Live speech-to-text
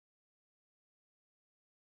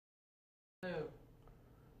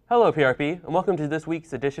Hello, PRP, and welcome to this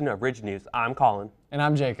week's edition of Ridge News. I'm Colin. And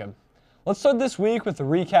I'm Jacob. Let's start this week with a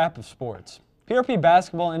recap of sports. PRP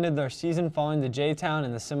basketball ended their season falling to J-Town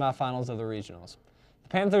in the semifinals of the regionals. The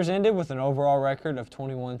Panthers ended with an overall record of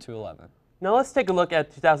 21-11. Now let's take a look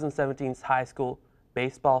at 2017's high school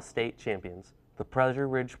baseball state champions, the Pleasure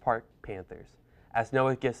Ridge Park Panthers, as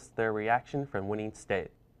Noah gets their reaction from winning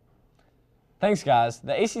state. Thanks, guys.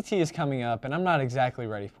 The ACT is coming up, and I'm not exactly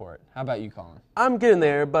ready for it. How about you, Colin? I'm getting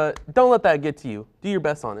there, but don't let that get to you. Do your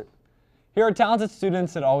best on it. Here are talented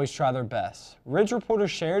students that always try their best. Ridge reporter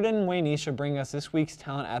Sheridan and Waynisha bring us this week's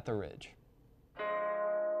Talent at the Ridge.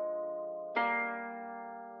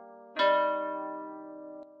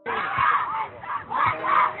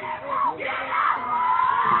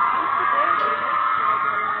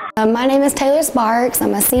 My name is Taylor Sparks.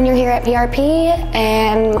 I'm a senior here at PRP,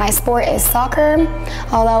 and my sport is soccer,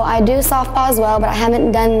 although I do softball as well, but I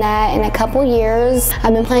haven't done that in a couple years.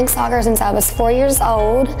 I've been playing soccer since I was 4 years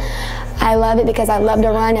old. I love it because I love to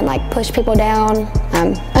run and push people down.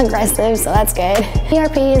 I'm aggressive, so that's good.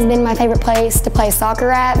 PRP has been my favorite place to play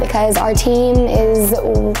soccer at because our team is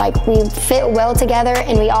we fit well together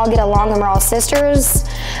and we all get along and we're all sisters.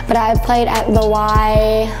 But I've played at the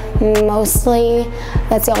Y mostly.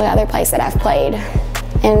 That's the only other place that I've played.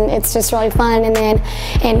 And it's just really fun. And then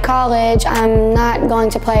in college, I'm not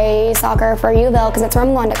going to play soccer for U of L because that's where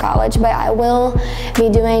I'm going to college, but I will be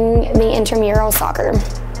doing the intramural soccer.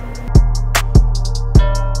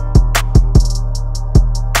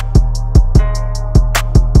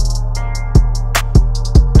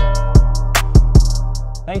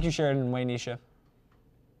 Thank you, Sheridan and Waynisha.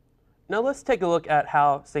 Now let's take a look at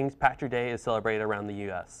how St. Patrick's Day is celebrated around the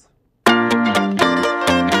U.S.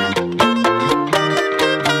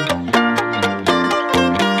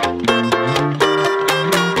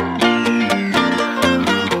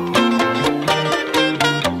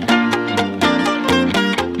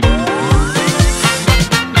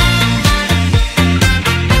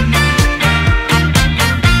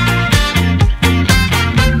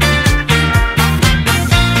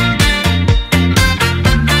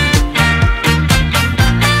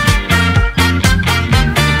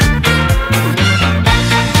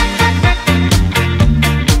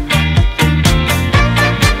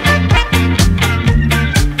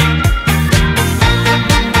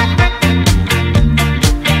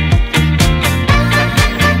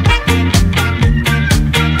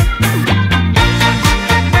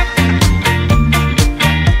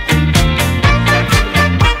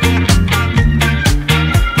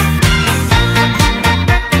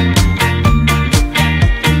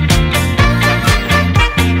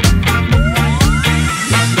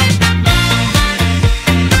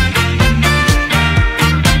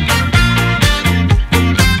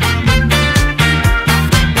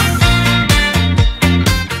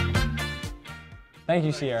 Thank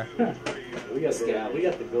you, Sierra. We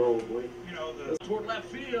got the goal, boy. You know, toward left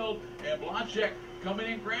field, and Blachek coming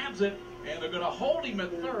in, grabs it, and they're going to hold him at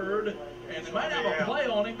third, and they might have a play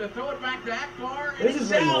on him. They throw it back to Akbar, and he's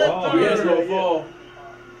down at third. Yes, no fall.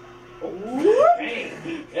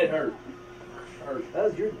 It hurt. That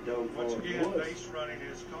was your dumb fall. Once again, base running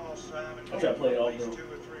is called Simon. I try to play it all at least though. 2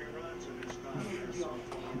 or 3 runs, and it's not there.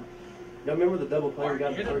 Y'all remember the double play we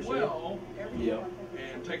got in Hit the it first well. Yeah.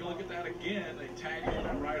 And take a look at that again. They tag him on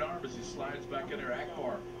that right arm as he slides back in there.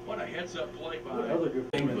 Akbar. What a heads-up play by Another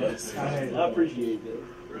good thing with this. I appreciate that.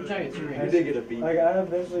 I did get a beat. I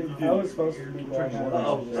was supposed to be going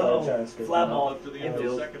Flat ball up to the end of the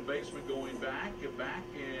infield. second baseman going back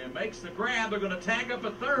and makes the grab. They're going to tag up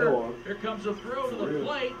a third. Here comes a throw to the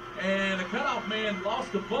plate, and the cutoff man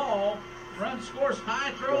lost the ball. Run scores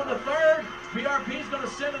high, throw in the third. PRP's going to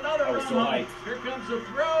send another run home. Here comes the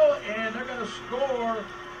throw, and they're going to score.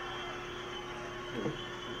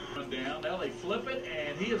 Run down. Now they flip it,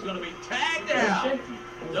 and he is going to be tagged out.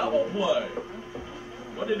 Double play.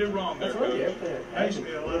 What did he do wrong there, Coach?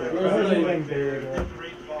 Basically, a little Everything didn't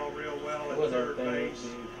read the ball real well at third base.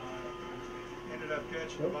 Ended up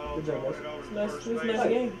catching the ball, throwing it over to first base.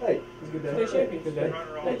 Hey, Good day.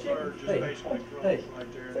 Runner on third just basically throws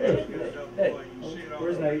right there. Hey. Just get a double play. You see it on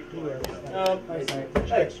Where's the Nate? replay. Thanks, Nate.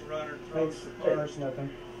 Checks the runner, throws Thanks. to first. Nothing.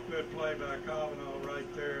 Good play by Kavanaugh right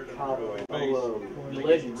there. To Cowboy. Base.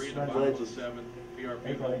 Legends. Three in the bottom of the seventh.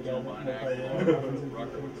 PRP holds on by an action.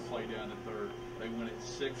 Rucker with the play down to third. They win it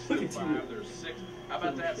 6-5. They're 6. How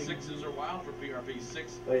about that? 6s are wild for PRP.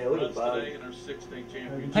 6 Oh, yeah, look at runs Bob. today, and they're 6 state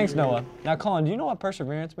champions. Thanks, Noah. Now, Colin, do you know what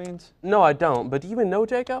perseverance means? No, I don't, but do you even know,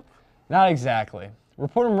 Jacob? Not exactly.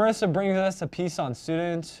 Reporter Marissa brings us a piece on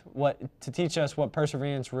students to teach us what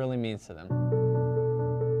perseverance really means to them.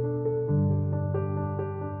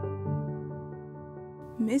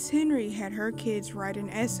 Miss Henry had her kids write an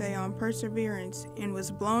essay on perseverance and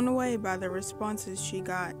was blown away by the responses she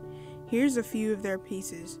got. Here's a few of their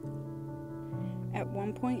pieces. At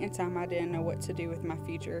one point in time, I didn't know what to do with my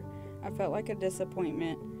future. I felt like a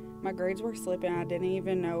disappointment. My grades were slipping. I didn't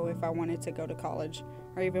even know if I wanted to go to college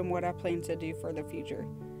or even what I planned to do for the future.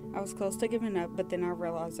 I was close to giving up, but then I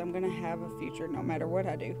realized I'm going to have a future no matter what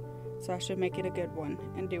I do, so I should make it a good one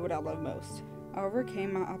and do what I love most. I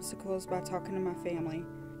overcame my obstacles by talking to my family.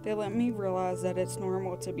 They let me realize that it's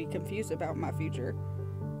normal to be confused about my future.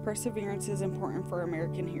 Perseverance is important for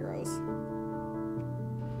American heroes.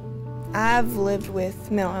 I've lived with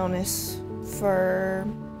mental illness for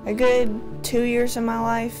a good 2 years of my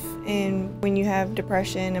life, and when you have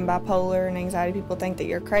depression and bipolar and anxiety, people think that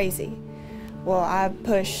you're crazy. Well, I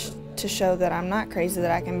push to show that I'm not crazy, that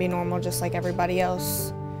I can be normal just like everybody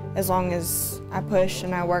else, as long as I push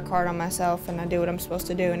and I work hard on myself and I do what I'm supposed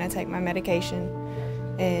to do and I take my medication,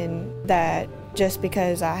 and that just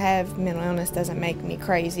because I have mental illness doesn't make me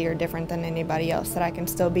crazy or different than anybody else, that I can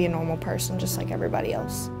still be a normal person just like everybody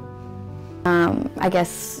else. I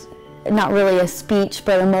guess not really a speech,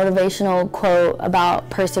 but a motivational quote about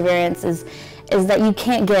perseverance is that you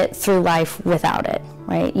can't get through life without it,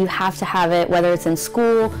 right? You have to have it, whether it's in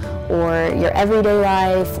school or your everyday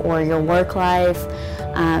life or your work life.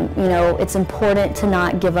 You know, it's important to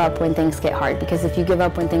not give up when things get hard, because if you give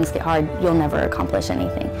up when things get hard, you'll never accomplish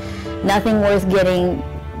anything. Nothing worth getting,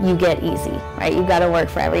 you get easy, right? You've got to work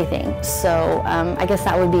for everything. So I guess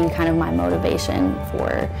that would be kind of my motivation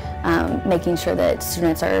for making sure that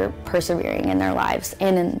students are persevering in their lives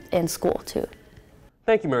and in school too.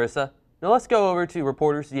 Thank you, Marissa. Now let's go over to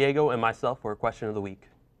reporters Diego and myself for a question of the week.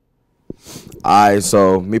 Alright,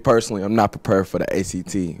 so me personally, I'm not prepared for the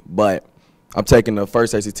ACT, but I'm taking the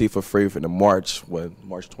first ACT for free for the March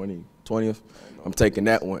 20th. I'm taking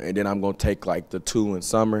that one, and then I'm going to take like the 2 in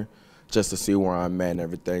summer just to see where I'm at and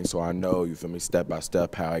everything, so I know, you feel me, step by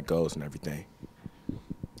step how it goes and everything.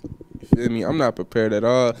 You feel me? I'm not prepared at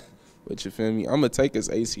all, but you feel me? I'm going to take this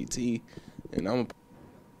ACT, and I'm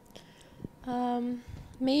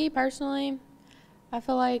Me personally, I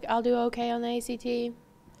feel like I'll do okay on the ACT.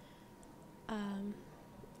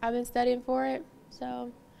 I've been studying for it,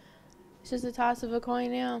 so it's just a toss of a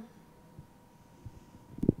coin now.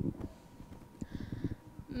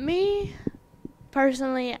 Me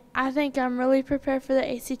personally, I think I'm really prepared for the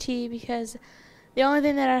ACT because the only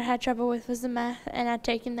thing that I had trouble with was the math, and I'd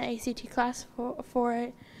taken the ACT class for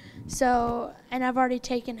it. So, and I've already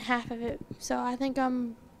taken half of it, so I think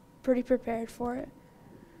I'm pretty prepared for it.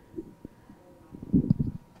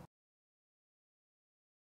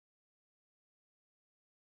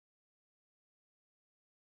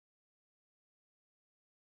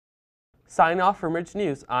 Signing off from Ridge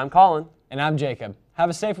News, I'm Colin. And I'm Jacob. Have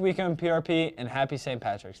a safe weekend, PRP, and happy St.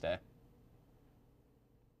 Patrick's Day.